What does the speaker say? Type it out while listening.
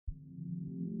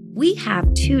We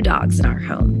have 2 dogs in our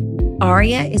home.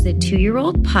 Aria is a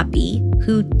 2-year-old puppy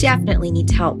who definitely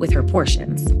needs help with her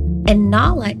portions. And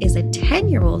Nala is a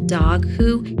 10-year-old dog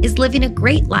who is living a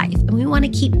great life, and we want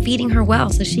to keep feeding her well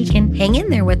so she can hang in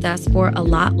there with us for a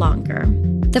lot longer.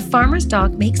 The Farmer's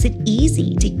Dog makes it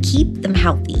easy to keep them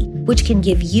healthy, which can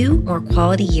give you more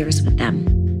quality years with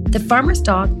them. The Farmer's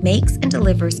Dog makes and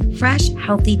delivers fresh,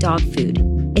 healthy dog food.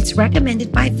 It's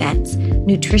recommended by vets,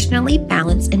 nutritionally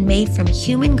balanced and made from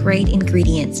human-grade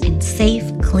ingredients in safe,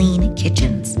 clean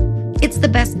kitchens. It's the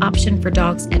best option for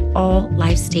dogs at all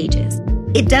life stages.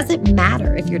 It doesn't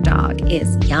matter if your dog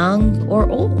is young or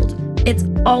old. It's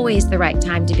always the right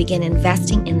time to begin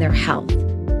investing in their health,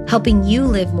 helping you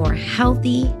live more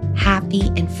healthy,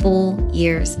 happy, and full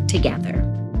years together.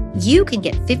 You can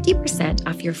get 50%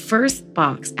 off your first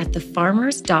box at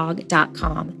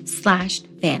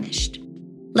thefarmersdog.com/vanished.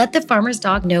 Let the Farmer's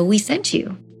Dog know we sent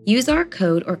you. Use our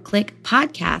code or click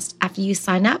podcast after you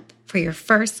sign up for your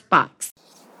first box.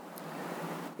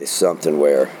 It's something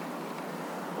where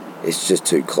it's just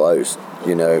too close,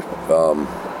 like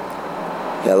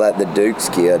the Dukes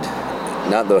kid,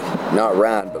 not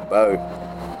Ryan, but Bo.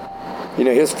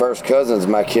 His first cousin's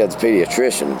my kid's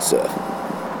pediatrician. So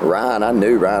Ryan, I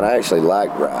knew Ryan. I actually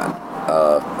liked Ryan.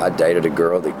 I dated a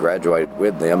girl that graduated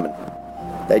with them, and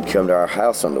they'd come to our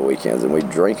house on the weekends and we'd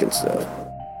drink and stuff.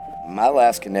 My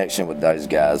last connection with those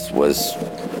guys was,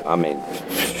 and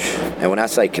when I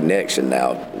say connection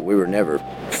now, we were never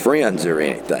friends or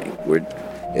anything.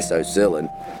 It's Ocilla.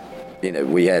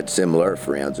 We had similar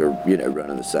friends or,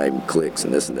 running the same cliques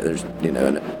and this and that.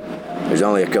 There's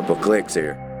only a couple of cliques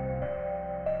here.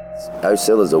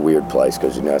 Ocilla's a weird place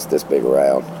because, it's this big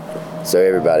around. So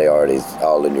everybody already's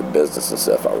all in your business and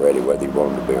stuff already, whether you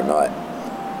want them to be or not.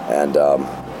 And,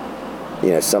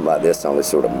 something like this only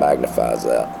sort of magnifies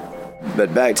that.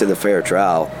 But back to the fair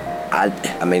trial,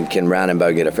 can Ryan and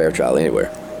Bo get a fair trial anywhere?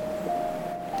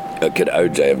 Could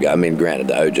OJ have got, granted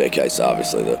the OJ case,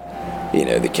 obviously,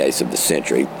 the case of the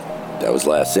century, that was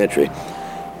last century.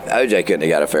 OJ couldn't have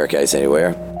got a fair case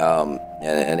anywhere.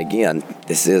 And again,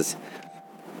 this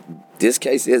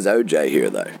case is OJ here,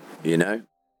 though,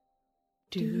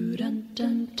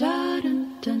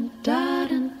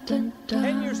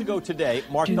 10 years ago today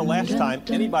marked the last time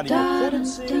anybody reported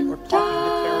seeing or talking to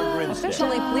Tara Grinstead.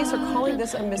 Officially, police are calling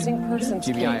this a missing persons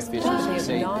GBI case. officials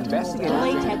say investigators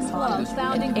latex glove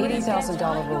found in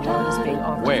 $80,000 reward is being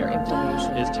offered Where for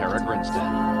information. is Tara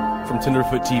Grinstead? From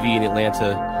Tenderfoot TV in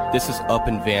Atlanta, this is Up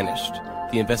and Vanished,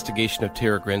 the investigation of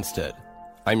Tara Grinstead.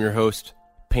 I'm your host,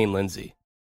 Payne Lindsay.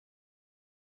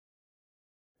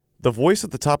 The voice at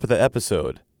the top of the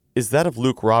episode is that of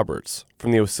Luke Roberts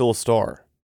from the Ocilla Star.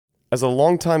 As a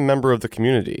longtime member of the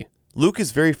community, Luke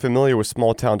is very familiar with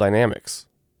small-town dynamics.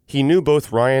 He knew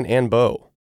both Ryan and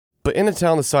Bo. But in a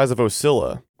town the size of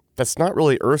Ocilla, that's not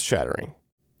really earth-shattering.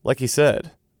 Like he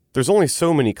said, there's only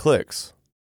so many cliques.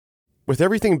 With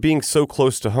everything being so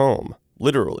close to home,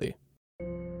 literally.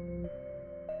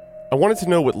 I wanted to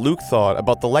know what Luke thought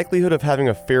about the likelihood of having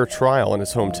a fair trial in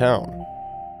his hometown.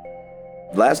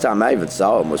 Last time I even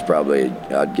saw him was probably,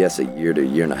 I'd guess, a year to a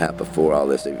year and a half before all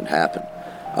this even happened.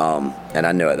 And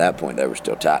I know at that point they were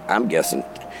still tight. I'm guessing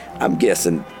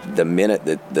the minute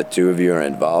that the two of you are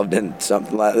involved in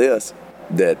something like this,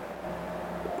 that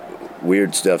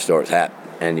weird stuff starts happening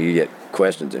and you get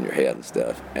questions in your head and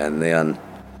stuff. And then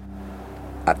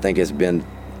I think it's been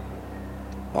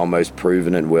almost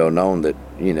proven and well known that,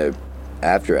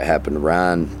 after it happened,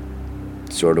 Ryan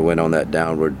sort of went on that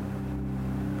downward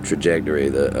trajectory,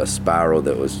 a spiral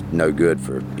that was no good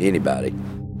for anybody.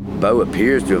 Bo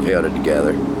appears to have held it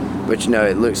together, but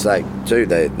it looks like too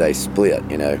they split.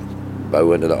 Bo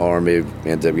went to the army,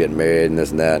 ends up getting married and this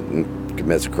and that, and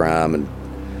commits a crime. And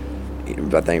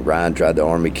I think Ryan tried the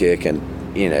army kick, and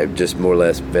just more or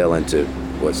less fell into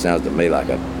what sounds to me like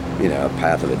a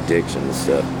path of addiction and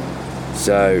stuff.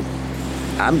 So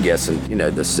I'm guessing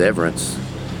the severance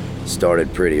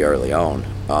started pretty early on.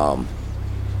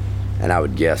 And I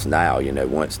would guess now,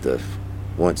 once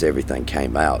everything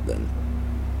came out, then,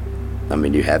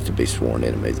 you have to be sworn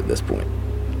enemies at this point.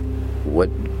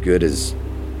 What good is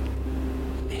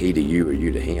he to you or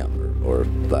you to him? Or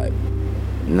like,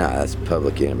 that's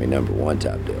public enemy number one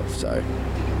type deal. So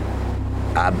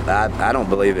I don't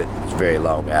believe it was very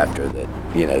long after that,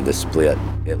 the split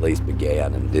at least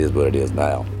began, and it is what it is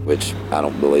now, which I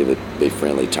don't believe it'd be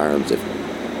friendly terms if,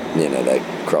 they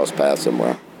cross paths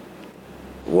somewhere.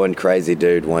 One crazy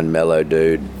dude, one mellow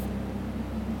dude,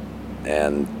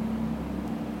 and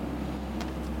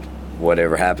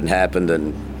whatever happened,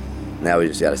 and now we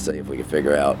just got to see if we can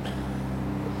figure out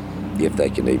if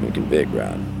they can even convict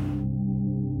Ryan.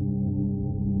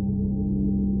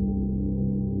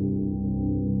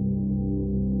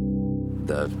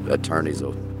 the attorneys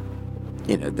will,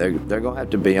 they're going to have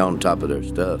to be on top of their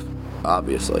stuff,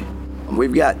 obviously.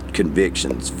 We've got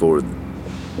convictions for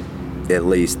at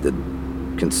least the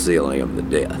concealing of the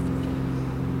death.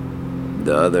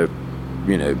 The other,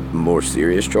 more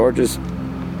serious charges,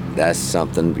 that's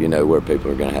something, where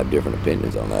people are going to have different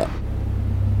opinions on that.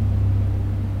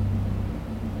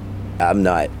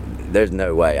 There's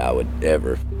no way I would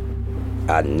ever,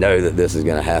 I know that this is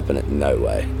going to happen, no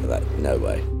way. No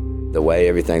way. The way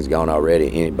everything's gone already,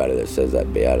 anybody that says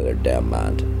that'd be out of their damn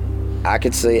mind. I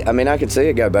could see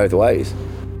it go both ways.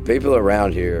 People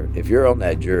around here, if you're on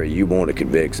that jury, you want to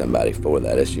convict somebody for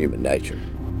that. It's human nature.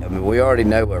 We already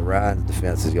know what Ryan's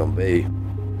defense is going to be.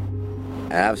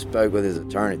 And I've spoke with his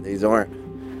attorney. These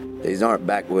aren't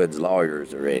backwoods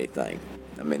lawyers or anything.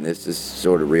 This is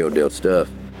sort of real deal stuff.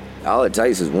 All it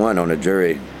takes is one on a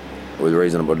jury with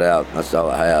reasonable doubt. That's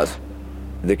all it has.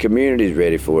 The community's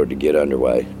ready for it to get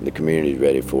underway. The community's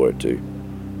ready for it to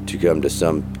come to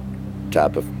some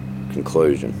type of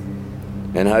conclusion.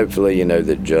 And hopefully,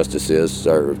 that justice is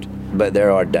served. But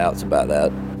there are doubts about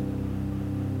that.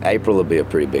 April will be a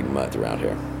pretty big month around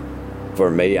here.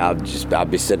 For me, I'll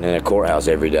be sitting in a courthouse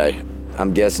every day.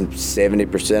 I'm guessing 70%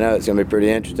 of it's going to be pretty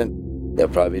interesting.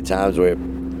 There'll probably be times where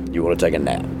you want to take a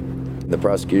nap. The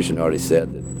prosecution already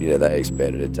said that, they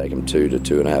expected it to take them 2 to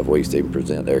 2.5 weeks to even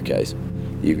present their case.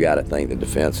 You've got to think the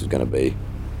defense is going to be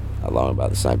along about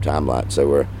the same timeline. So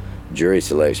we're jury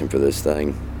selection for this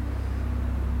thing,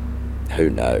 who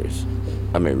knows?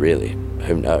 Really,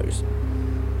 who knows?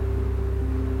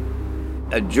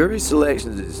 A jury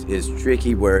selection is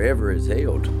tricky wherever it's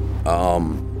held.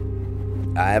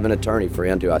 I have an attorney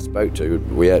friend who I spoke to.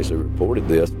 We actually reported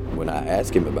this when I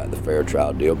asked him about the fair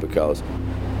trial deal because,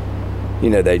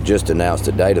 they just announced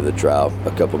a date of the trial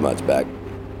a couple months back.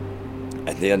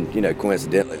 And then,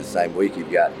 coincidentally, the same week,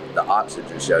 you've got the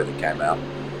Oxygen show that came out.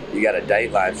 You got a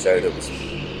Dateline show that was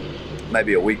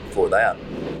maybe a week before that.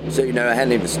 So, it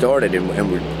hadn't even started,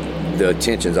 and the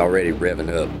attention's already revving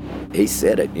up. He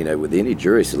said it, with any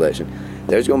jury selection,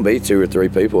 there's going to be 2 or 3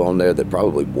 people on there that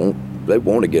probably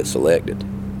want to get selected.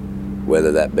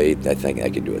 Whether that be they think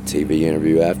they could do a TV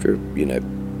interview after,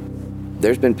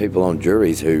 There's been people on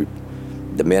juries who,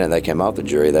 the minute they came off the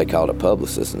jury, they called a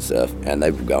publicist and stuff, and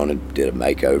they've gone and did a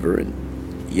makeover, and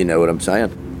you know what I'm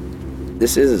saying?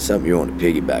 This isn't something you want to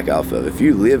piggyback off of. If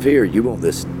you live here, you want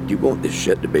this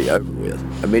shit to be over with.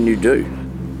 You do.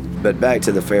 But back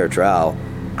to the fair trial,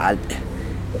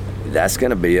 that's going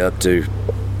to be up to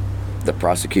the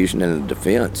prosecution and the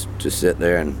defense to sit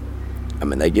there and,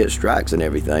 they get strikes and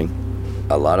everything.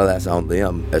 A lot of that's on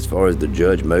them. As far as the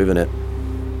judge moving it,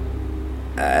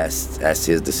 that's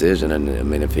his decision.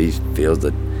 And if he feels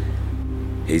that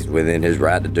he's within his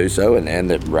right to do so, and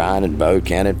that Ryan and Bo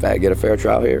can in fact get a fair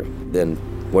trial here, then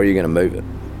where are you going to move it?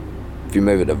 If you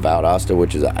move it to Valdosta,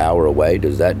 which is an hour away,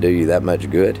 does that do you that much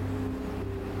good?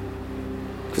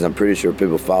 Because I'm pretty sure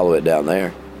people follow it down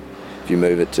there. If you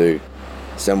move it to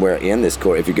somewhere in this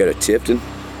court, if you go to Tifton,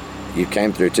 you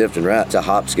came through Tifton, right? It's a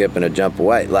hop, skip, and a jump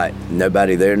away. Like,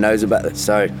 nobody there knows about it.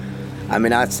 So,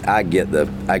 I get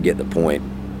the point,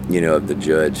 of the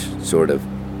judge sort of,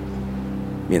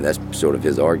 that's sort of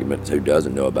his argument, who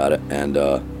doesn't know about it. And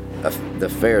the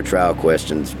fair trial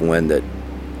question's one that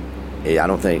I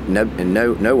don't think,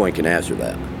 no one can answer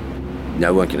that.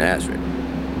 No one can answer it.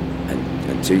 And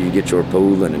until you get your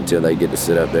pool and until they get to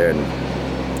sit up there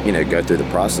and, go through the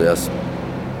process.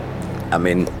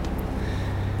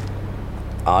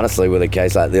 Honestly, with a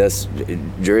case like this,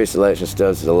 jury selection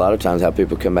stuff is a lot of times how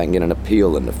people come back and get an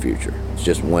appeal in the future. It's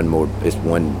just one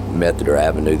method or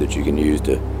avenue that you can use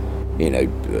to,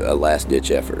 a last-ditch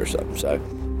effort or something. So,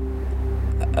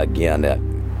 again,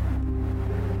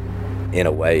 in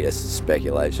a way, it's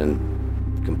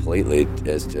speculation completely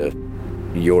as to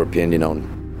your opinion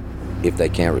on if they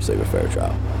can receive a fair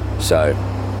trial. So,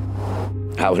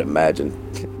 I would imagine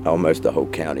almost the whole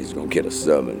county is going to get a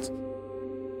summons.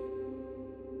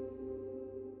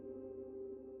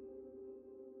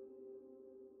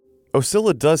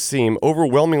 Ocilla does seem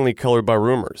overwhelmingly colored by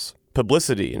rumors,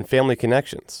 publicity, and family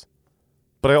connections.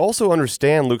 But I also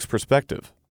understand Luke's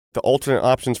perspective. The alternate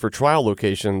options for trial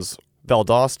locations,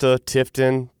 Valdosta,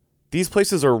 Tifton, these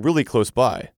places are really close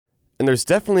by. And there's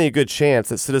definitely a good chance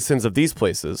that citizens of these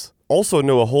places also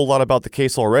know a whole lot about the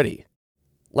case already.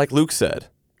 Like Luke said,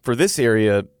 for this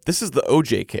area, this is the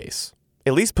OJ case,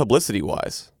 at least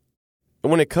publicity-wise.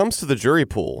 And when it comes to the jury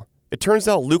pool, it turns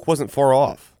out Luke wasn't far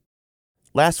off.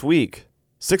 Last week,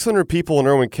 600 people in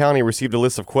Irwin County received a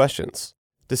list of questions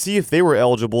to see if they were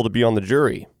eligible to be on the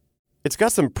jury. It's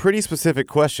got some pretty specific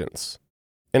questions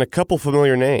and a couple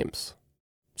familiar names.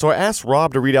 So I asked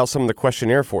Rob to read out some of the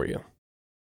questionnaire for you.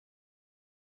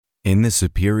 In the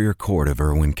Superior Court of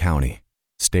Irwin County,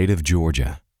 State of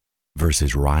Georgia,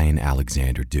 versus Ryan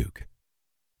Alexander Duke.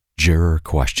 Juror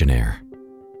Questionnaire.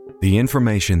 The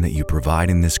information that you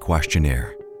provide in this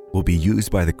questionnaire will be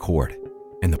used by the court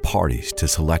and the parties to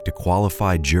select a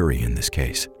qualified jury in this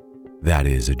case. That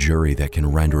is, a jury that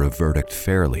can render a verdict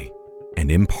fairly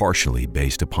and impartially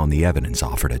based upon the evidence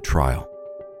offered at trial.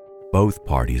 Both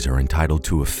parties are entitled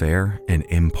to a fair and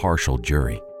impartial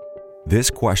jury. This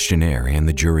questionnaire and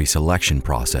the jury selection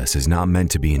process is not meant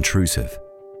to be intrusive.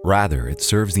 Rather, it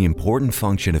serves the important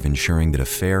function of ensuring that a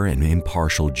fair and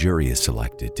impartial jury is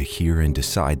selected to hear and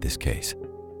decide this case.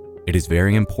 It is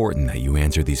very important that you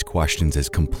answer these questions as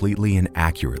completely and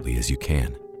accurately as you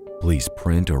can. Please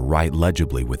print or write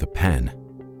legibly with a pen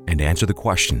and answer the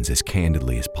questions as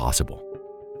candidly as possible.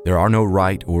 There are no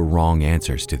right or wrong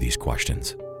answers to these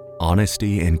questions.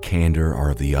 Honesty and candor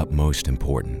are of the utmost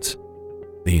importance.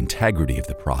 The integrity of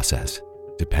the process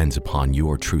depends upon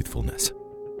your truthfulness.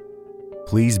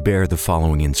 Please bear the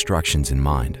following instructions in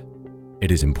mind.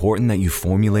 It is important that you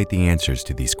formulate the answers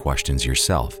to these questions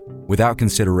yourself, without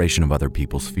consideration of other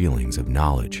people's feelings of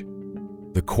knowledge.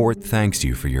 The court thanks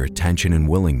you for your attention and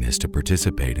willingness to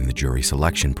participate in the jury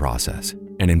selection process,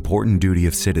 an important duty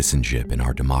of citizenship in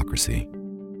our democracy.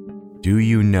 Do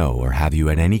you know or have you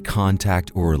had any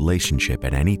contact or relationship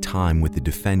at any time with the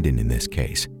defendant in this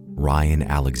case, Ryan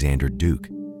Alexander Duke,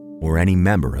 or any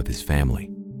member of his family?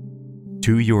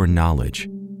 To your knowledge,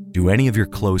 do any of your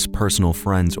close personal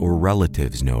friends or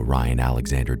relatives know Ryan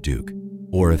Alexander Duke,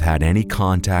 or have had any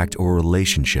contact or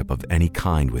relationship of any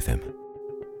kind with him?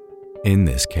 In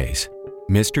this case,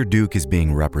 Mr. Duke is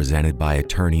being represented by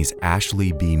attorneys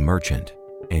Ashley B. Merchant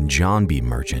and John B.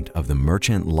 Merchant of the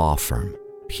Merchant Law Firm,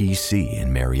 PC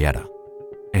in Marietta,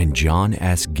 and John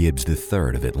S. Gibbs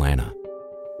III of Atlanta.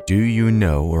 Do you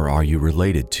know or are you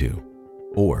related to,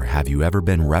 or have you ever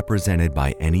been represented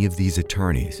by any of these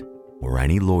attorneys, or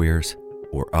any lawyers,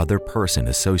 or other person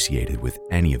associated with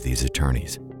any of these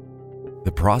attorneys?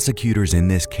 The prosecutors in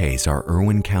this case are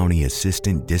Irwin County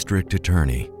Assistant District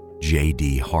Attorney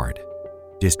J.D. Hart,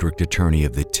 District Attorney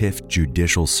of the Tift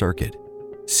Judicial Circuit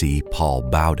C. Paul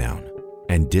Bowdown,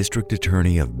 and District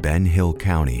Attorney of Ben Hill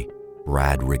County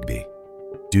Brad Rigby.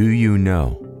 Do you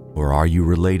know or are you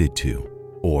related to,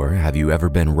 or have you ever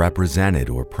been represented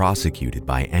or prosecuted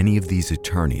by any of these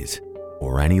attorneys,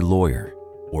 or any lawyer,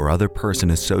 or other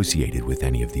person associated with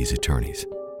any of these attorneys?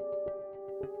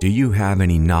 Do you have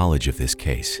any knowledge of this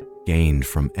case gained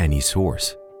from any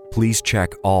source? Please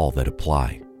check all that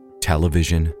apply: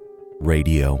 television,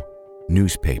 radio,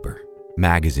 newspaper,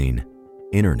 magazine,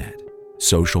 internet,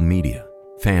 social media,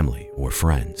 family or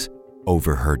friends,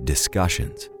 overheard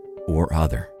discussions, or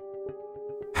other.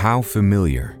 How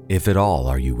familiar, if at all,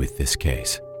 are you with this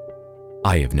case?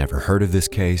 I have never heard of this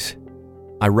case.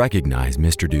 I recognize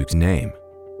Mr. Duke's name,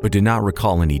 but did not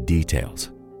recall any details.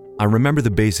 I remember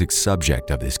the basic subject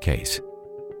of this case,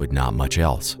 but not much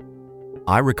else.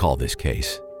 I recall this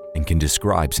case and can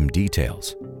describe some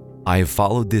details. I have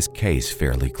followed this case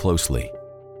fairly closely.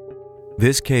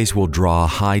 This case will draw a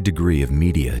high degree of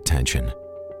media attention.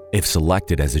 If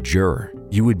selected as a juror,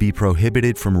 you would be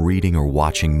prohibited from reading or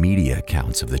watching media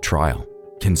accounts of the trial,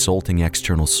 consulting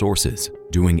external sources,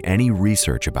 doing any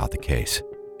research about the case,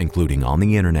 including on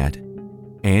the internet,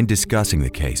 and discussing the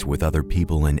case with other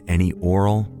people in any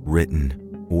oral,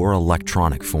 written, or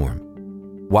electronic form.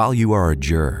 While you are a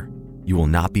juror, you will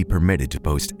not be permitted to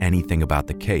post anything about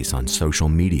the case on social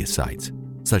media sites,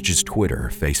 such as Twitter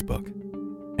or Facebook,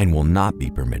 and will not be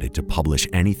permitted to publish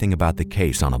anything about the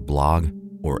case on a blog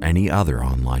or any other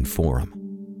online forum.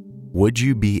 Would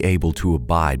you be able to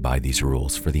abide by these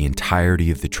rules for the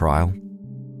entirety of the trial?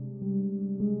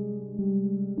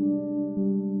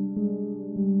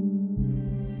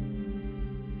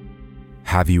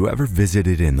 Have you ever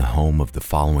visited in the home of the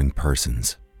following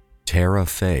persons: Tara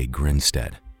Faye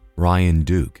Grinstead, Ryan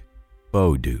Duke,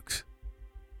 Bo Dukes?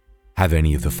 Have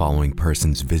any of the following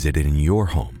persons visited in your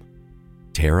home: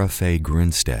 Tara Faye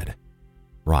Grinstead,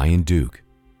 Ryan Duke,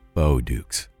 Bo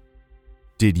Dukes?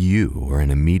 Did you or an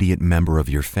immediate member of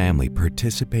your family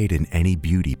participate in any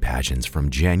beauty pageants from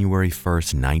January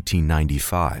 1st,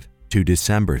 1995 to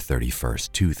December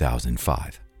 31st,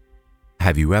 2005?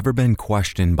 Have you ever been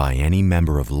questioned by any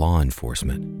member of law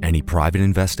enforcement, any private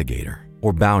investigator,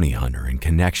 or bounty hunter in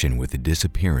connection with the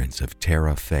disappearance of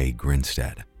Tara Faye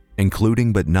Grinstead,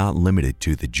 including but not limited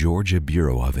to the Georgia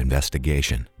Bureau of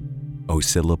Investigation,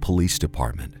 Ocilla Police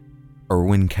Department,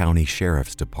 Irwin County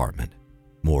Sheriff's Department,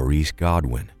 Maurice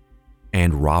Godwin,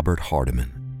 and Robert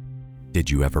Hardiman? Did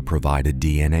you ever provide a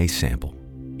DNA sample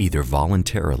either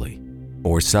voluntarily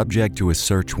or subject to a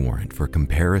search warrant for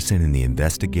comparison in the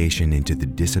investigation into the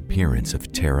disappearance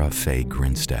of Tara Faye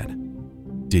Grinstead?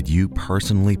 Did you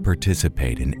personally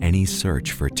participate in any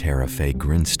search for Tara Faye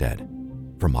Grinstead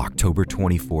from October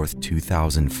 24,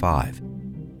 2005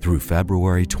 through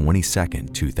February 22,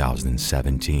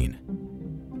 2017?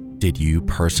 Did you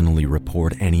personally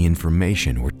report any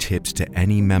information or tips to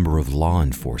any member of law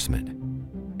enforcement,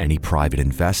 any private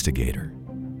investigator,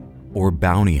 or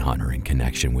bounty hunter in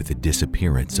connection with the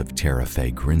disappearance of Tara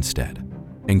Faye Grinstead,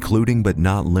 including but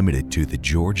not limited to the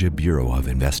Georgia Bureau of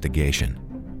Investigation,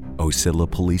 Ocilla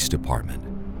Police Department,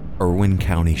 Irwin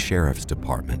County Sheriff's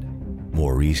Department,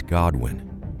 Maurice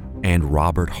Godwin, and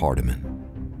Robert Hardiman?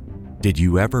 Did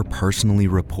you ever personally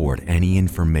report any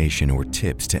information or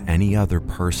tips to any other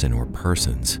person or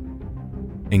persons,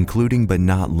 including but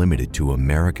not limited to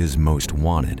America's Most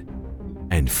Wanted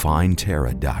and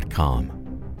FindTara.com?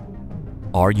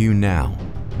 Are you now,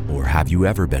 or have you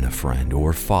ever been a friend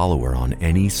or follower on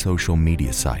any social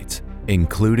media sites,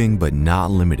 including but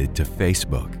not limited to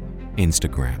Facebook,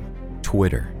 Instagram,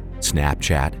 Twitter,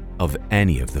 Snapchat, of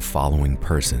any of the following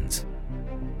persons?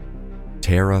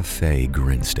 Tara Faye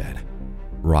Grinstead,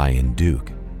 Ryan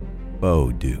Duke,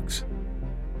 Bo Dukes,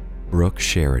 Brooke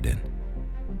Sheridan,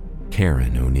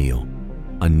 Karen O'Neill,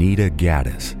 Anita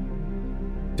Gaddis,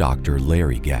 Dr.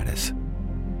 Larry Gaddis,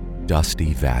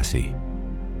 Dusty Vassy,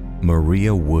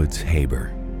 Maria Woods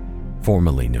Haber,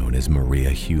 formerly known as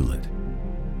Maria Hewlett,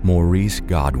 Maurice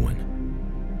Godwin,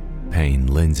 Payne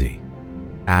Lindsay,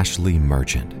 Ashley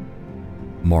Merchant,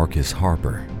 Marcus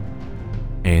Harper,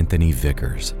 Anthony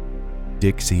Vickers,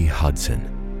 Dixie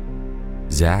Hudson,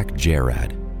 Zach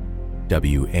Gerard,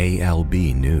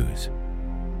 WALB News,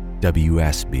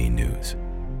 WSB News.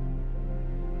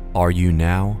 Are you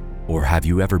now, or have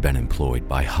you ever been employed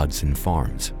by Hudson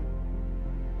Farms?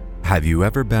 Have you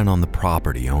ever been on the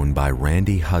property owned by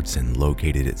Randy Hudson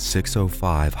located at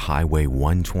 605 Highway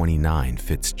 129,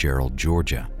 Fitzgerald,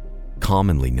 Georgia,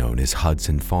 commonly known as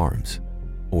Hudson Farms,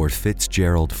 or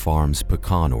Fitzgerald Farms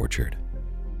Pecan Orchard?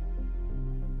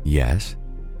 Yes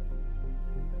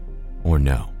or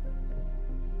no?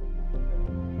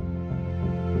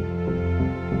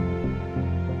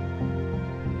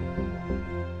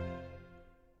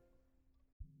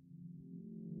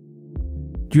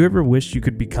 Do you ever wish you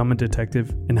could become a detective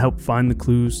and help find the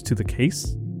clues to the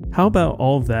case? How about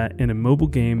all of that in a mobile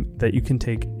game that you can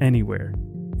take anywhere?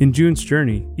 In June's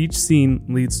Journey, each scene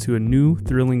leads to a new,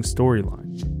 thrilling storyline.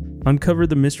 Uncover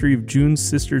the mystery of June's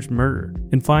sister's murder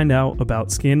and find out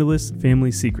about scandalous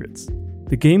family secrets.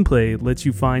 The gameplay lets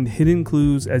you find hidden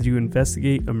clues as you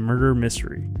investigate a murder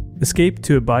mystery. Escape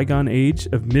to a bygone age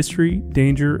of mystery,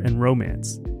 danger, and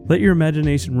romance. Let your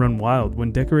imagination run wild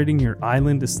when decorating your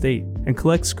island estate and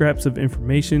collect scraps of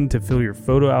information to fill your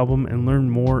photo album and learn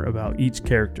more about each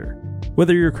character.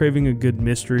 Whether you're craving a good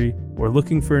mystery or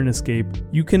looking for an escape,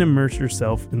 you can immerse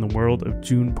yourself in the world of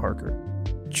June Parker.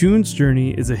 June's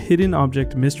Journey is a hidden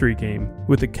object mystery game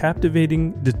with a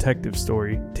captivating detective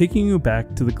story taking you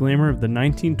back to the glamour of the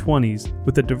 1920s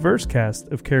with a diverse cast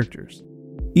of characters.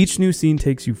 Each new scene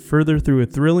takes you further through a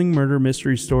thrilling murder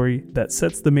mystery story that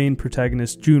sets the main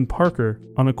protagonist, June Parker,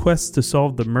 on a quest to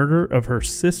solve the murder of her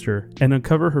sister and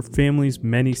uncover her family's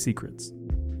many secrets.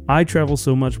 I travel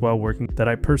so much while working that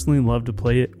I personally love to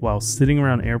play it while sitting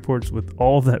around airports with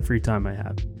all of that free time I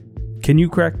have. Can you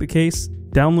crack the case?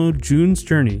 Download June's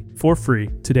Journey for free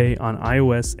today on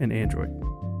iOS and Android.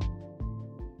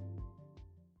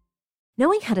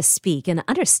 Knowing how to speak and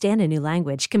understand a new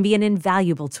language can be an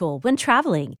invaluable tool when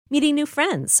traveling, meeting new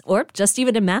friends, or just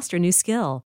even to master a new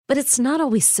skill. But it's not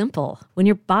always simple when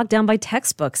you're bogged down by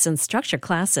textbooks and structured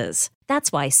classes. That's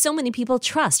why so many people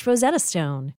trust Rosetta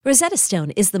Stone. Rosetta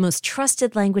Stone is the most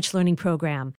trusted language learning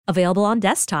program, available on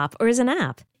desktop or as an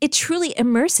app. It truly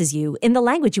immerses you in the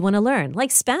language you want to learn,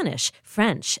 like Spanish,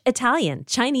 French, Italian,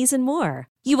 Chinese, and more.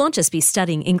 You won't just be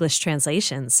studying English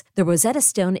translations. The Rosetta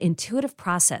Stone intuitive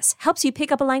process helps you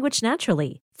pick up a language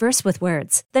naturally, first with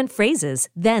words, then phrases,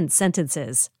 then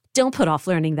sentences. Don't put off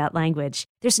learning that language.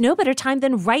 There's no better time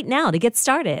than right now to get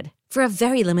started. For a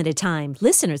very limited time,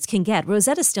 listeners can get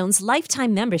Rosetta Stone's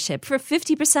lifetime membership for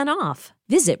 50% off.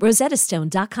 Visit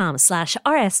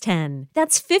rosettastone.com/rs10.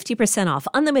 That's 50% off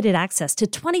unlimited access to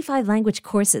 25 language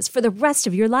courses for the rest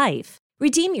of your life.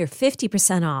 Redeem your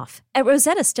 50% off at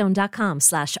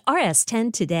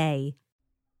rosettastone.com/rs10 today.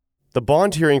 The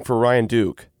bond hearing for Ryan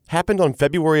Duke happened on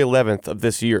February 11th of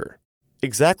this year,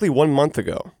 exactly 1 month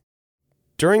ago.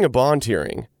 During a bond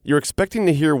hearing, you're expecting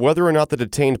to hear whether or not the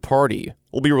detained party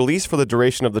will be released for the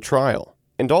duration of the trial,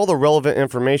 and all the relevant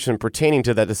information pertaining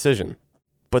to that decision.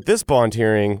 But this bond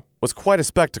hearing was quite a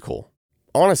spectacle.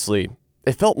 Honestly,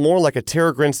 it felt more like a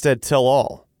Tara Grinstead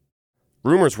tell-all.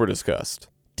 Rumors were discussed.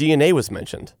 DNA was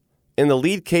mentioned. And the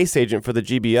lead case agent for the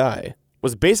GBI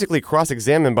was basically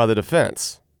cross-examined by the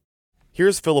defense.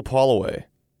 Here's Philip Holloway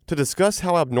to discuss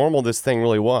how abnormal this thing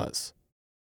really was.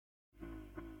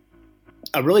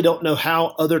 I really don't know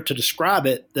how other to describe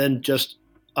it than just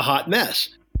a hot mess.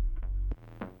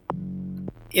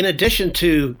 In addition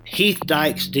to Heath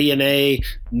Dyke's DNA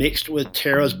mixed with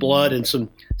Tara's blood and some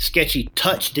sketchy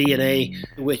touch DNA,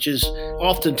 which is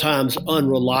oftentimes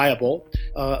unreliable,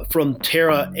 from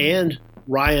Tara and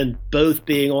Ryan both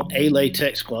being on a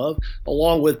latex glove,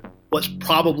 along with what's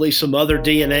probably some other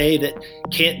DNA that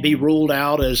can't be ruled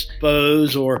out as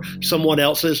Bo's or someone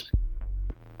else's.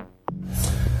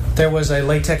 There was a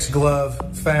latex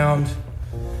glove found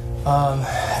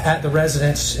at the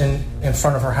residence in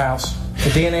front of her house. The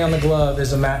DNA on the glove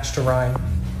is a match to Ryan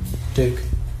Duke.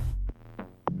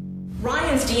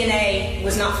 Ryan's DNA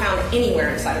was not found anywhere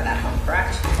inside of that home,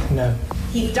 correct? No.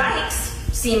 Heath Dyke's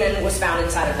semen was found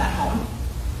inside of that home.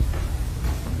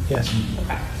 Yes.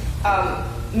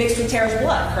 Okay. Mixed with Tara's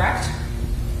blood, correct?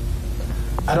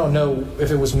 I don't know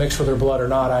if it was mixed with her blood or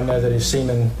not. I know that his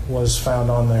semen was found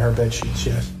on her bed sheets,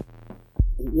 yes.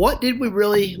 What did we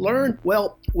really learn?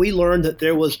 Well, we learned that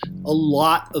there was a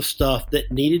lot of stuff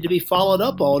that needed to be followed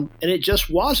up on, and it just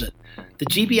wasn't. The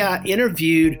GBI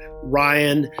interviewed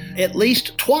Ryan at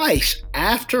least twice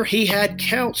after he had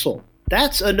counsel.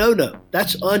 That's a no-no.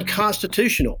 That's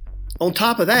unconstitutional. On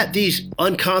top of that, these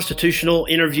unconstitutional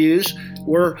interviews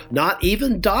were not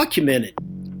even documented.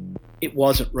 It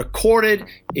wasn't recorded.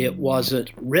 It wasn't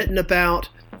written about.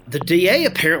 The DA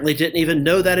apparently didn't even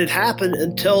know that had happened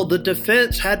until the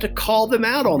defense had to call them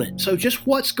out on it. So just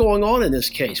what's going on in this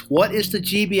case? What is the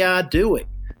GBI doing?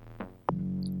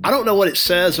 I don't know what it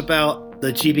says about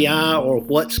the GBI or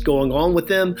what's going on with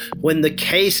them when the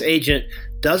case agent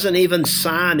doesn't even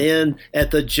sign in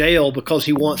at the jail because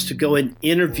he wants to go and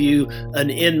interview an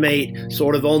inmate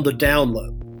sort of on the down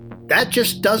low. That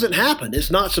just doesn't happen.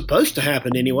 It's not supposed to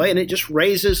happen anyway, and it just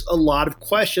raises a lot of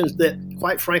questions that,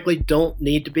 quite frankly, don't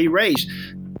need to be raised.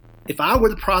 If I were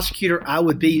the prosecutor, I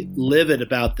would be livid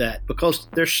about that because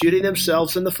they're shooting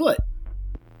themselves in the foot.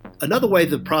 Another way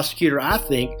the prosecutor, I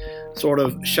think, sort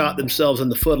of shot themselves in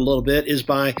the foot a little bit is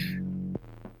by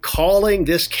calling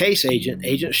this case agent,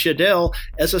 Agent Shadell,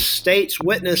 as a state's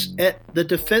witness at the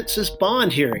defense's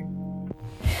bond hearing.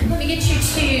 Let me get you to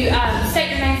state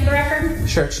your name for the record.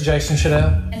 Sure, it's Jason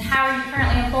Shadell. And how are you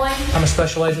currently employed? I'm a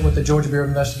special agent with the Georgia Bureau of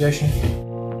Investigation.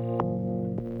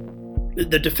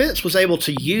 The defense was able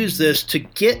to use this to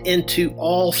get into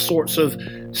all sorts of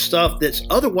stuff that's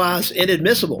otherwise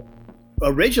inadmissible.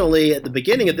 Originally, at the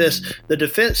beginning of this, the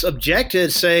defense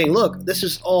objected, saying, look, this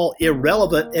is all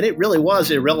irrelevant, and it really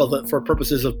was irrelevant for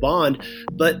purposes of bond,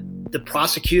 but the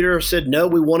prosecutor said, no,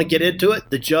 we want to get into it.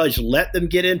 The judge let them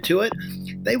get into it.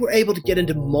 They were able to get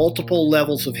into multiple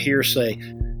levels of hearsay,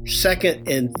 second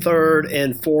and third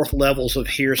and fourth levels of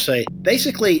hearsay.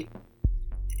 Basically,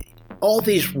 all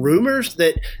these rumors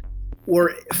that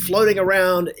were floating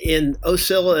around in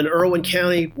Osceola and Irwin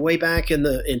County way back in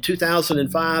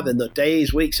 2005, in the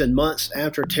days, weeks, and months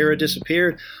after Tara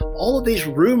disappeared, all of these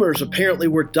rumors apparently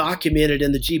were documented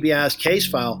in the GBI's case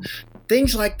file.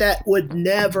 Things like that would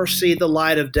never see the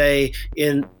light of day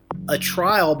in a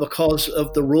trial because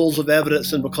of the rules of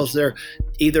evidence and because they're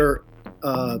either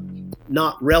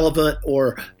not relevant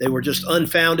or they were just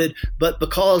unfounded, but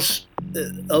because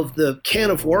of the can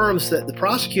of worms that the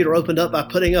prosecutor opened up by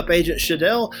putting up Agent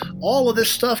Shadell, all of this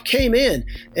stuff came in,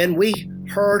 and we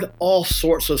heard all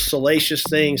sorts of salacious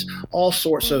things, all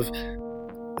sorts of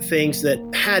things that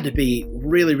had to be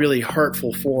really, really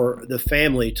hurtful for the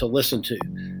family to listen to.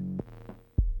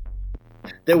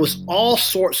 There was all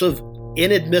sorts of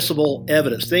inadmissible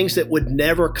evidence, things that would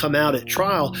never come out at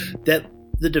trial, that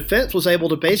the defense was able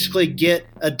to basically get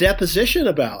a deposition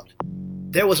about.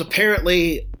 There was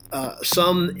apparently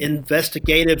some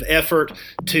investigative effort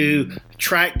to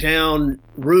track down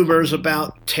rumors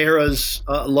about Tara's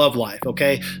love life,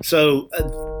 okay? So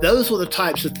those were the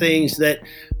types of things that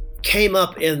came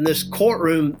up in this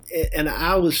courtroom, and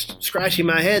I was scratching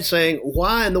my head saying,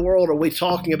 why in the world are we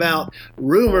talking about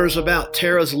rumors about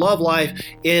Tara's love life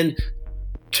in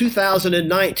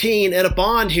 2019 at a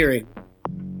bond hearing?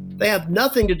 They have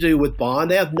nothing to do with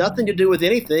bond. They have nothing to do with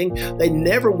anything. They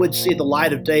never would see the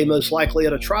light of day, most likely,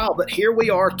 at a trial. But here we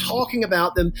are talking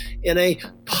about them in a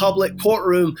public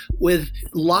courtroom with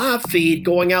live feed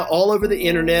going out all over the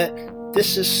internet.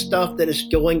 This is stuff that is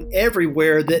going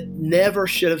everywhere that never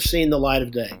should have seen the light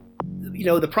of day.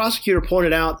 the prosecutor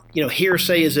pointed out,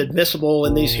 hearsay is admissible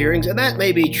in these hearings, and that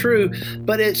may be true,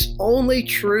 but it's only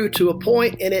true to a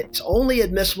point, and it's only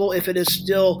admissible if it is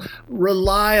still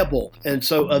reliable. And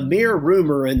so a mere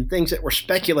rumor and things that were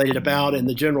speculated about in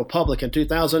the general public in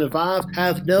 2005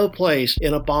 have no place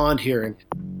in a bond hearing.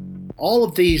 All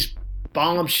of these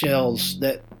bombshells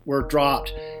that were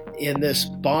dropped in this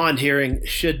bond hearing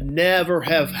should never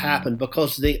have happened,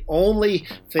 because the only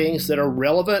things that are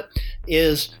relevant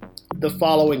is the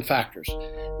following factors.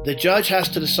 The judge has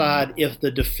to decide if the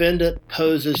defendant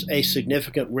poses a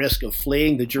significant risk of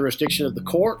fleeing the jurisdiction of the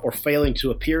court or failing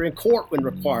to appear in court when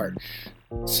required.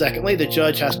 Secondly, the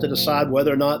judge has to decide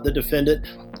whether or not the defendant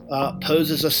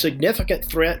poses a significant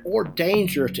threat or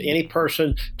danger to any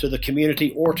person, to the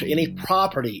community, or to any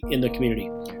property in the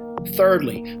community.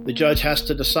 Thirdly, the judge has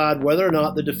to decide whether or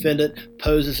not the defendant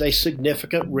poses a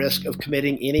significant risk of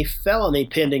committing any felony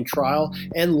pending trial.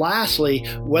 And lastly,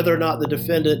 whether or not the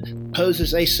defendant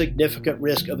poses a significant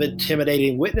risk of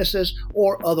intimidating witnesses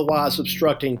or otherwise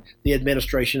obstructing the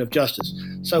administration of justice.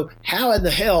 So how in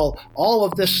the hell all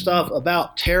of this stuff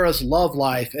about Tara's love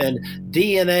life and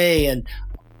DNA and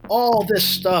all this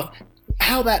stuff,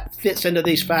 how that fits into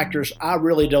these factors, I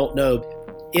really don't know.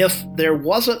 If there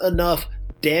wasn't enough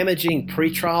damaging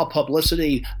pretrial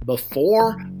publicity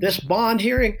before this bond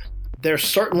hearing, there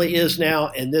certainly is now,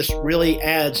 and this really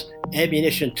adds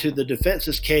ammunition to the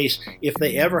defense's case if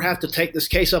they ever have to take this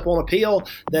case up on appeal,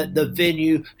 that the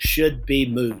venue should be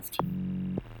moved.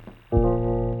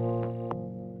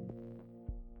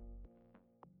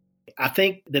 I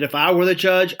think that if I were the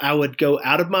judge, I would go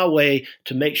out of my way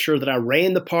to make sure that I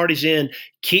rein the parties in,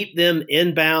 keep them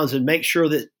in bounds, and make sure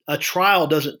that a trial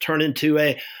doesn't turn into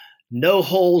a no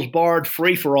holds barred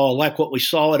free-for-all like what we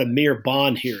saw at a mere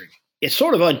bond hearing. It's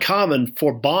sort of uncommon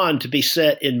for bond to be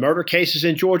set in murder cases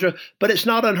in Georgia, but it's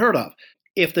not unheard of.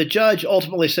 If the judge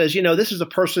ultimately says, this is a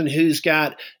person who's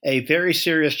got a very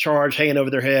serious charge hanging over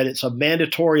their head, it's a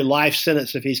mandatory life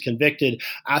sentence if he's convicted,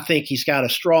 I think he's got a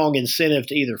strong incentive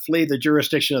to either flee the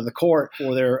jurisdiction of the court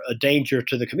or they're a danger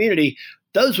to the community.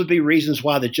 Those would be reasons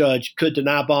why the judge could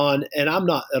deny bond, and I'm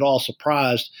not at all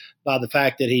surprised by the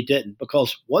fact that he didn't,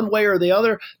 because one way or the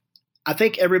other, I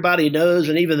think everybody knows,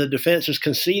 and even the defense is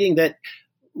conceding, that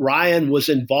Ryan was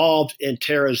involved in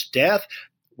Tara's death.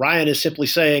 Ryan is simply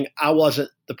saying, I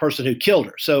wasn't the person who killed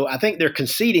her. So I think they're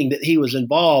conceding that he was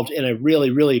involved in a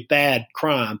really, really bad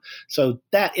crime. So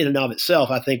that in and of itself,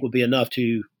 I think, would be enough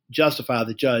to justify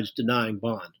the judge denying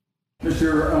bond.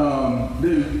 Mr.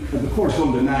 Duke, the court's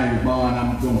going to deny your bond.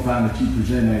 I'm going to find that you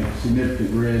present a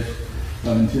significant risk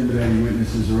of intimidating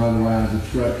witnesses or otherwise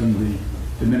obstructing the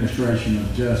administration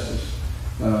of justice,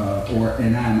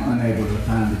 and I'm unable to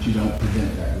find that you don't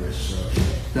present that risk. So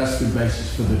that's the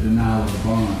basis for the denial of the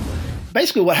bond.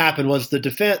 Basically what happened was the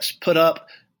defense put up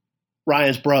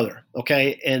Ryan's brother,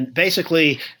 okay? And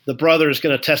basically the brother is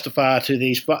going to testify to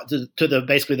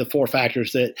the four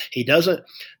factors: that he doesn't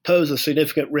pose a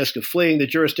significant risk of fleeing the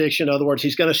jurisdiction. In other words,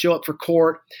 he's going to show up for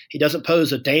court. He doesn't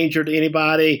pose a danger to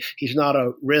anybody. He's not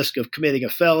a risk of committing a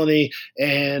felony,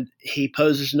 and he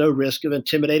poses no risk of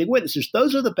intimidating witnesses.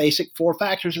 Those are the basic four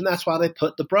factors, and that's why they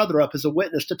put the brother up as a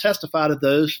witness to testify to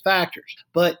those factors.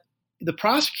 But the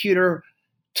prosecutor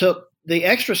took the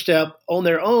extra step on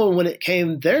their own when it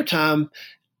came their time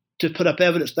to put up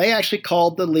evidence. They actually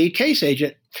called the lead case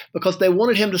agent because they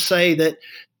wanted him to say that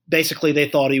basically they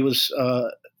thought he was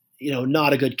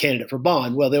not a good candidate for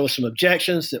bond. Well, there were some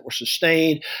objections that were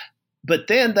sustained, but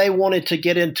then they wanted to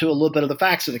get into a little bit of the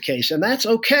facts of the case. And that's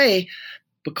okay,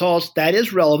 because that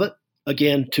is relevant,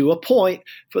 again, to a point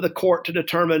for the court to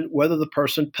determine whether the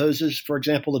person poses, for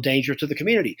example, a danger to the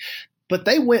community. But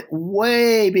they went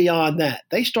way beyond that.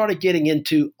 They started getting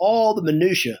into all the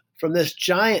minutia from this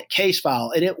giant case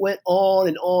file, and it went on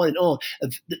and on and on.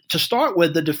 To start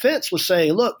with, the defense was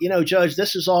saying, look, Judge,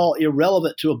 this is all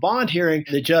irrelevant to a bond hearing.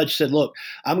 The judge said, look,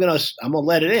 I'm going to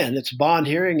let it in. It's a bond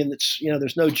hearing, and it's,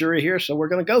 there's no jury here, so we're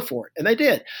going to go for it. And they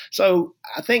did. So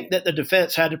I think that the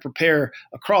defense had to prepare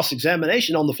a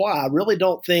cross-examination on the fly. I really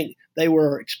don't think they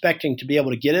were expecting to be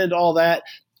able to get into all that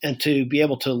and to be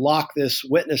able to lock this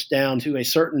witness down to a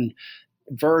certain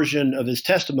version of his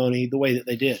testimony the way that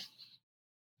they did.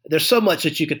 There's so much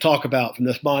that you could talk about from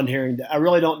this bond hearing that I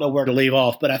really don't know where to leave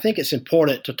off, but I think it's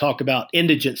important to talk about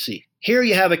indigency. Here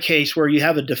you have a case where you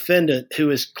have a defendant who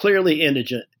is clearly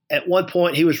indigent, At one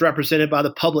point, he was represented by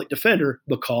the public defender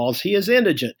because he is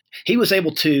indigent. He was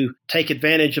able to take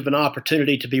advantage of an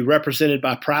opportunity to be represented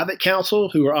by private counsel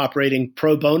who are operating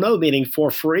pro bono, meaning for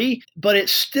free. But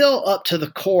it's still up to the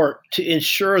court to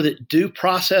ensure that due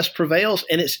process prevails.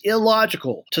 And it's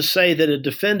illogical to say that a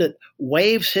defendant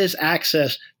waives his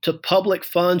access to public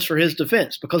funds for his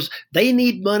defense because they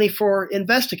need money for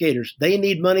investigators. They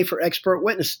need money for expert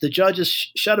witnesses. The judges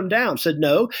shut him down, said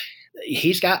no.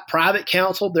 He's got private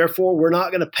counsel, therefore we're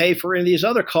not going to pay for any of these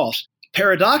other costs.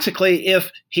 Paradoxically,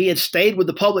 if he had stayed with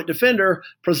the public defender,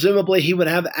 presumably he would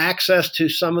have access to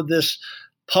some of this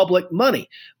public money.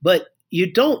 But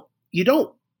you don't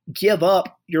give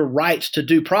up your rights to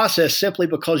due process simply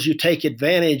because you take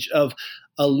advantage of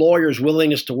a lawyer's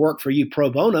willingness to work for you pro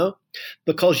bono.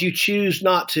 Because you choose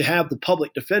not to have the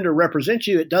public defender represent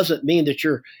you, it doesn't mean that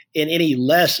you're in any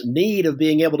less need of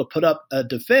being able to put up a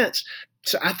defense.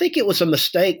 So I think it was a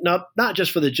mistake, not just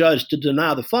for the judge to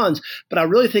deny the funds, but I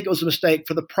really think it was a mistake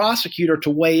for the prosecutor to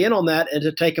weigh in on that and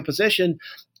to take a position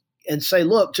and say,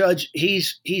 look, Judge,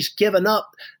 he's given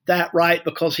up that right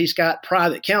because he's got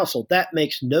private counsel. That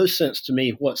makes no sense to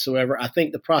me whatsoever. I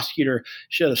think the prosecutor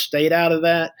should have stayed out of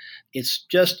that. It's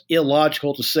just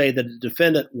illogical to say that a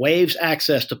defendant waives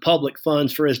access to public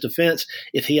funds for his defense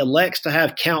if he elects to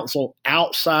have counsel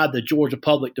outside the Georgia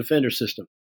public defender system.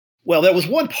 Well, there was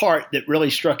one part that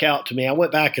really struck out to me. I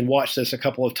went back and watched this a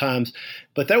couple of times,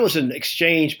 but there was an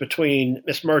exchange between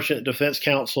Ms. Merchant, defense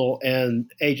counsel,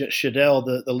 and Agent Shadell,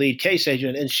 the lead case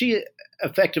agent, and she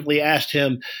effectively asked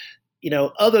him,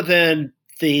 other than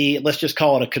let's just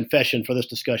call it a confession for this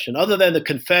discussion, other than the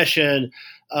confession,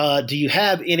 do you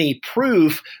have any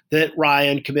proof that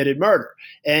Ryan committed murder?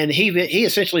 And he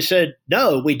essentially said,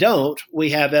 no, we don't.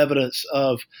 We have evidence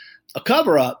of a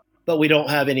cover-up, but we don't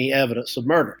have any evidence of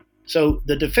murder. So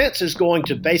the defense is going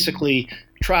to basically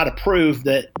try to prove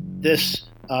that this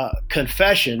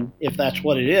confession, if that's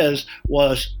what it is,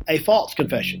 was a false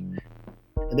confession.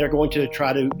 And they're going to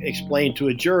try to explain to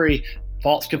a jury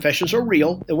false confessions are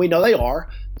real, and we know they are.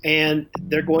 And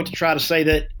they're going to try to say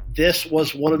that this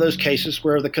was one of those cases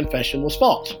where the confession was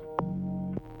false.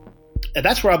 And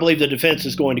that's where I believe the defense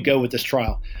is going to go with this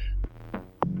trial.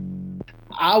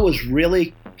 I was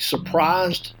really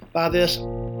surprised by this.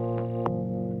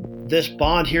 This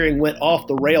bond hearing went off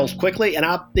the rails quickly, and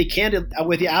I'll be candid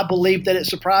with you, I believe that it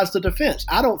surprised the defense.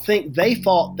 I don't think they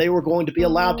thought they were going to be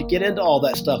allowed to get into all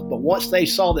that stuff, but once they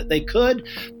saw that they could,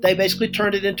 they basically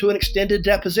turned it into an extended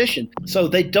deposition. So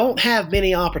they don't have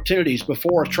many opportunities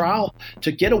before a trial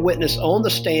to get a witness on the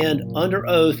stand under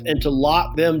oath and to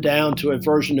lock them down to a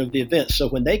version of the event. So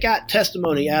when they got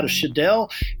testimony out of Shadell,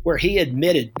 where he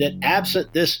admitted that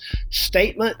absent this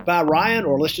statement by Ryan,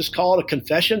 or let's just call it a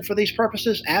confession for these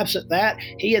purposes, absent that,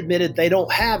 he admitted they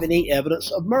don't have any evidence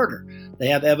of murder. They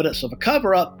have evidence of a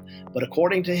cover-up, but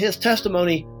according to his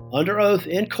testimony under oath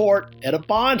in court at a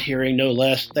bond hearing, no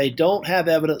less, they don't have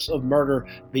evidence of murder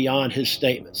beyond his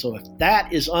statement. So if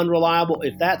that is unreliable,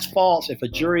 if that's false, if a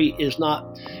jury is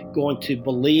not going to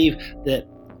believe that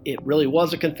it really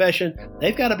was a confession,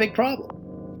 they've got a big problem.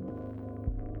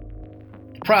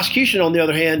 The prosecution, on the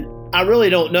other hand, I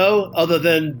really don't know, other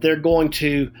than they're going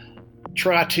to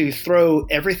try to throw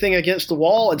everything against the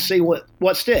wall and see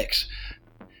what sticks.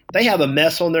 They have a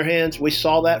mess on their hands. We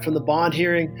saw that from the bond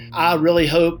hearing. I really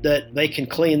hope that they can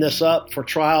clean this up for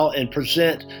trial and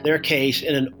present their case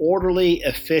in an orderly,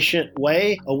 efficient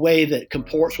way, a way that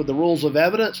comports with the rules of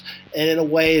evidence, and in a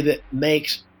way that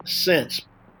makes sense.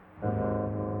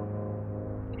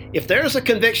 If there's a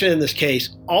conviction in this case,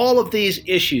 all of these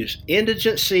issues,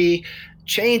 indigency,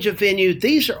 change of venue,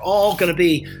 these are all going to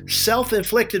be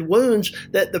self-inflicted wounds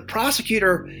that the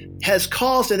prosecutor has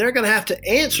caused, and they're going to have to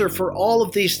answer for all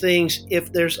of these things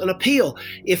if there's an appeal.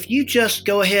 If you just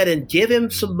go ahead and give him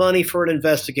some money for an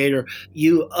investigator,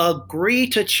 you agree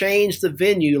to change the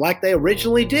venue like they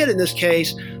originally did in this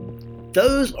case,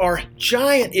 those are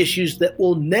giant issues that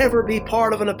will never be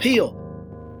part of an appeal.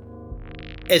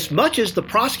 As much as the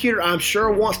prosecutor, I'm sure,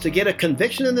 wants to get a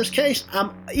conviction in this case,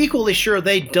 I'm equally sure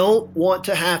they don't want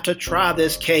to have to try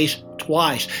this case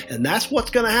twice. And that's what's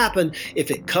going to happen if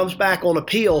it comes back on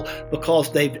appeal,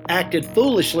 because they've acted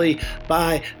foolishly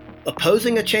by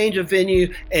opposing a change of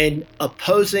venue and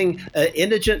opposing an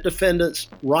indigent defendant's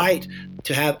right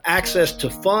to have access to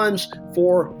funds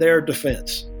for their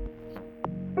defense.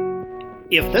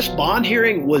 If this bond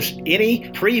hearing was any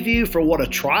preview for what a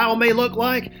trial may look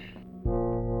like,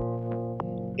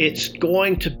 it's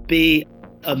going to be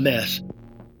a mess.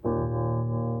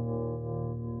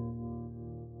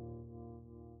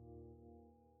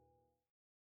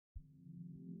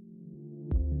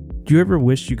 Do you ever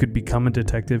wish you could become a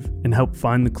detective and help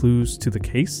find the clues to the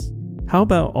case? How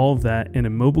about all of that in a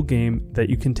mobile game that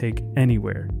you can take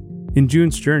anywhere? In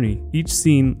June's Journey, each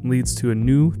scene leads to a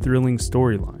new, thrilling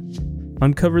storyline.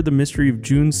 Uncover the mystery of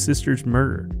June's sister's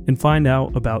murder and find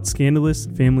out about scandalous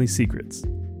family secrets.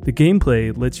 The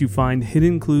gameplay lets you find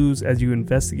hidden clues as you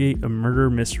investigate a murder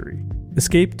mystery.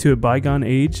 Escape to a bygone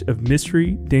age of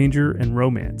mystery, danger, and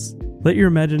romance. Let your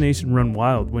imagination run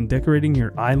wild when decorating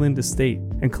your island estate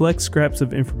and collect scraps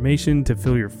of information to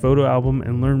fill your photo album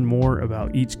and learn more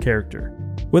about each character.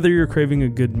 Whether you're craving a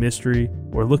good mystery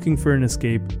or looking for an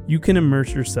escape, you can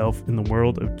immerse yourself in the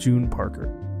world of June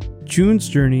Parker. June's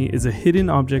Journey is a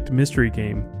hidden object mystery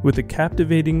game with a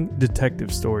captivating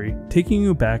detective story taking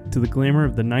you back to the glamour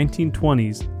of the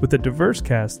 1920s with a diverse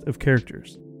cast of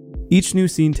characters. Each new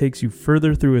scene takes you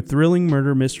further through a thrilling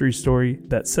murder mystery story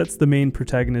that sets the main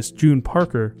protagonist, June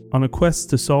Parker, on a quest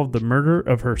to solve the murder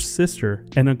of her sister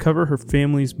and uncover her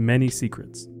family's many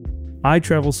secrets. I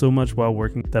travel so much while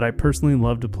working that I personally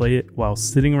love to play it while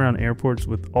sitting around airports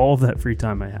with all that free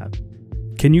time I have.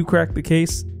 Can you crack the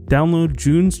case? Download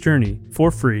June's Journey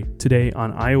for free today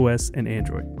on iOS and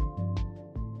Android.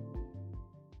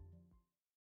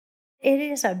 It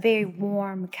is a very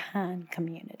warm, kind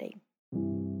community.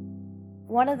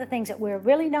 One of the things that we're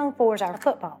really known for is our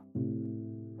football.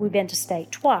 We've been to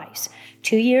state twice.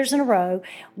 2 years in a row,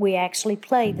 we actually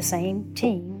played the same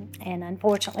team, and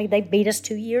unfortunately, they beat us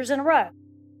 2 years in a row.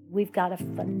 We've got a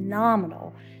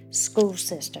phenomenal school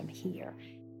system here.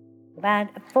 My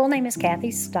full name is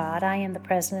Kathy Stott. I am the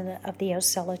president of the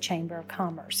Ocilla Chamber of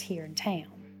Commerce here in town.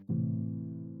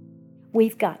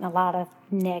 We've gotten a lot of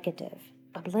negative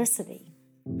publicity,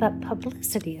 but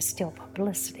publicity is still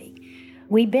publicity.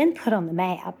 We've been put on the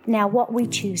map. Now, what we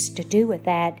choose to do with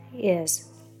that is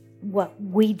what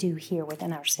we do here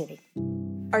within our city.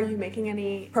 Are you making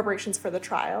any preparations for the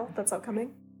trial that's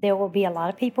upcoming? There will be a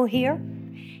lot of people here,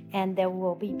 and there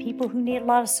will be people who need a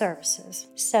lot of services.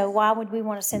 So why would we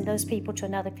want to send those people to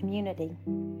another community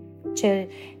to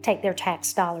take their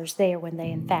tax dollars there when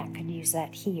they, in fact, can use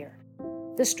that here?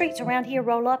 The streets around here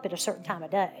roll up at a certain time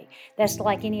of day. That's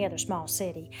like any other small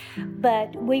city.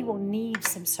 But we will need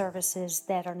some services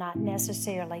that are not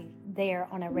necessarily there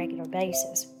on a regular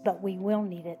basis, but we will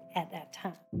need it at that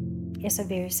time. It's a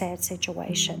very sad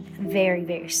situation, very,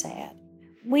 very sad.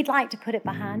 We'd like to put it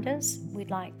behind us.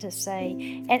 We'd like to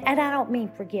say, and I don't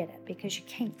mean forget it, because you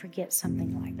can't forget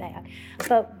something like that,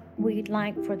 but we'd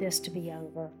like for this to be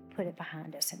over, put it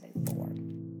behind us and move forward.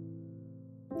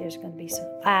 There's going to be some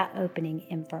eye-opening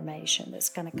information that's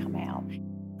going to come out.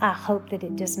 I hope that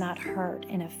it does not hurt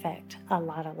and affect a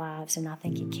lot of lives, and I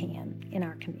think it can in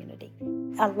our community.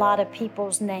 A lot of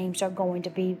people's names are going to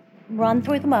be run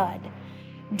through the mud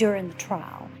during the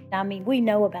trial. I mean, we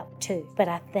know about the two, but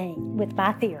I think, with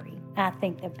my theory, I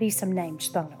think there'll be some names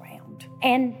thrown around.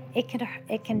 And it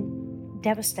can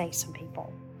devastate some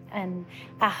people. And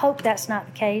I hope that's not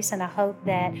the case, and I hope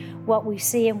that what we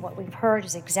see and what we've heard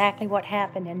is exactly what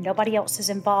happened and nobody else is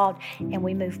involved and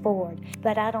we move forward.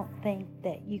 But I don't think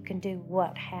that you can do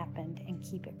what happened and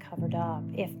keep it covered up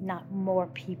if not more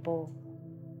people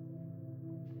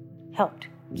helped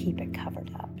keep it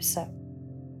covered up. So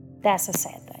that's a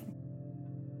sad thing.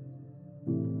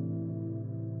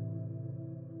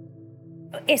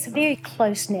 It's a very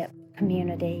close-knit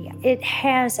community. It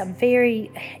has a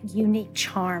very unique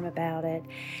charm about it.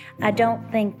 I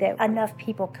don't think that enough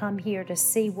people come here to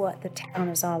see what the town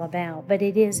is all about, but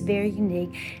it is very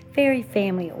unique, very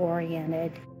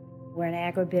family-oriented. We're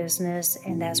an agribusiness,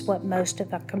 and that's what most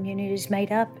of our community is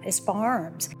made up, is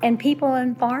farms. And people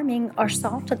in farming are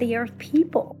salt-of-the-earth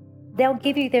people. They'll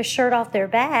give you their shirt off their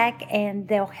back, and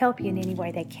they'll help you in any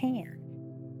way they can.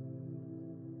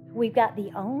 We've got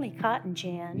the only cotton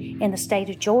gin in the state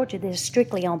of Georgia that is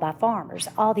strictly owned by farmers.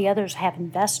 All the others have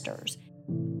investors.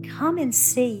 Come and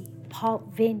see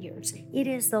Polk Vineyards. It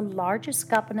is the largest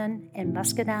scuppernong and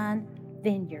muscadine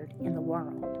vineyard in the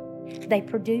world. They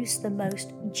produce the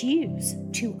most juice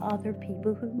to other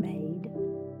people who made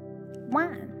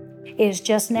wine. It is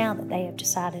just now that they have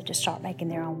decided to start making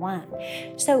their own wine.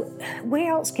 So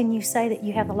where else can you say that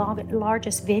you have the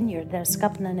largest vineyard, the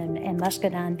scuppernong and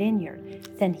muscadine vineyard,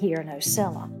 than here in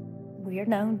Ocilla? We are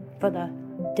known for the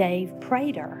Dave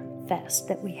Prater Fest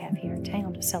that we have here in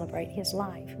town to celebrate his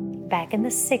life. Back in the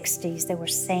 60s, there were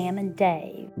Sam and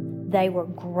Dave. They were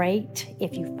great.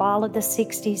 If you followed the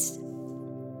 60s,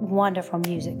 wonderful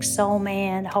music. Soul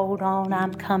Man, Hold On,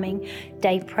 I'm Coming.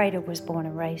 Dave Prater was born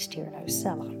and raised here in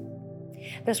Ocilla.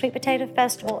 The Sweet Potato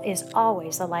Festival is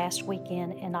always the last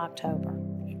weekend in October.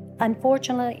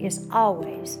 Unfortunately, it's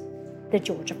always the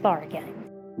Georgia-Florida game.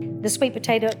 The sweet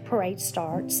potato parade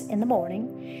starts in the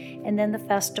morning, and then the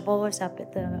festival is up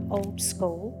at the old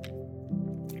school.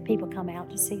 People come out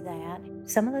to see that.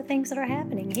 Some of the things that are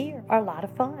happening here are a lot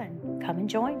of fun. Come and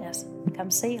join us.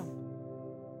 Come see them.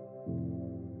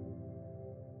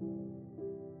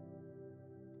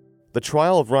 The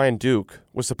trial of Ryan Duke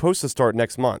was supposed to start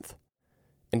next month,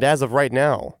 and as of right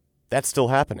now, that's still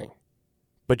happening.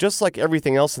 But just like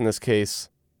everything else in this case,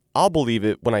 I'll believe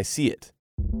it when I see it.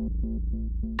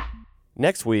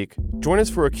 Next week, join us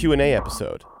for a Q&A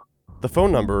episode. The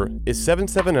phone number is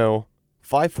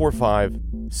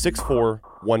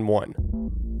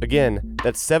 770-545-6411. Again,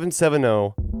 that's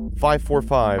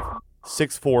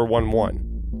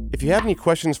 770-545-6411. If you have any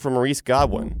questions for Maurice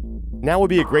Godwin, now would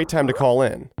be a great time to call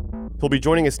in. He'll be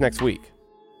joining us next week.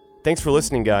 Thanks for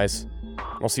listening, guys.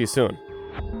 I'll see you soon.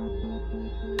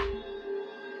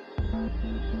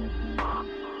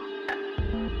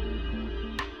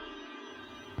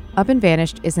 Up and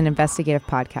Vanished is an investigative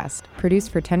podcast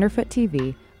produced for Tenderfoot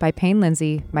TV by Payne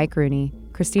Lindsay, Mike Rooney,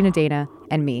 Christina Dana,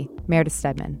 and me, Meredith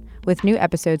Stedman, with new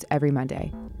episodes every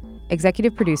Monday.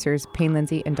 Executive producers Payne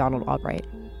Lindsay and Donald Albright.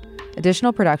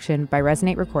 Additional production by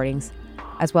Resonate Recordings,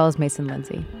 as well as Mason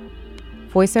Lindsay.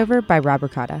 Voiceover by Rob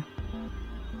Ricotta.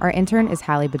 Our intern is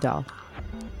Hallie Bedell.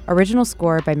 Original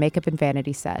score by Makeup and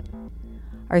Vanity Set.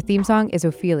 Our theme song is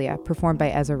Ophelia, performed by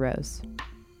Ezra Rose.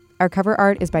 Our cover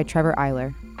art is by Trevor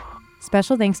Eiler.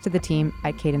 Special thanks to the team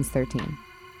at Cadence 13.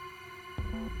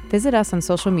 Visit us on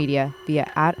social media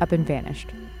via @UpAndVanished,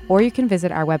 or you can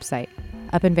visit our website,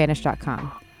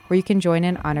 upandvanished.com, where you can join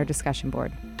in on our discussion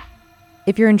board.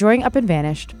 If you're enjoying Up and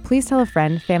Vanished, please tell a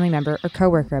friend, family member, or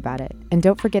coworker about it, and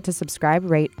don't forget to subscribe,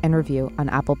 rate, and review on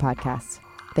Apple Podcasts.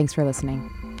 Thanks for listening.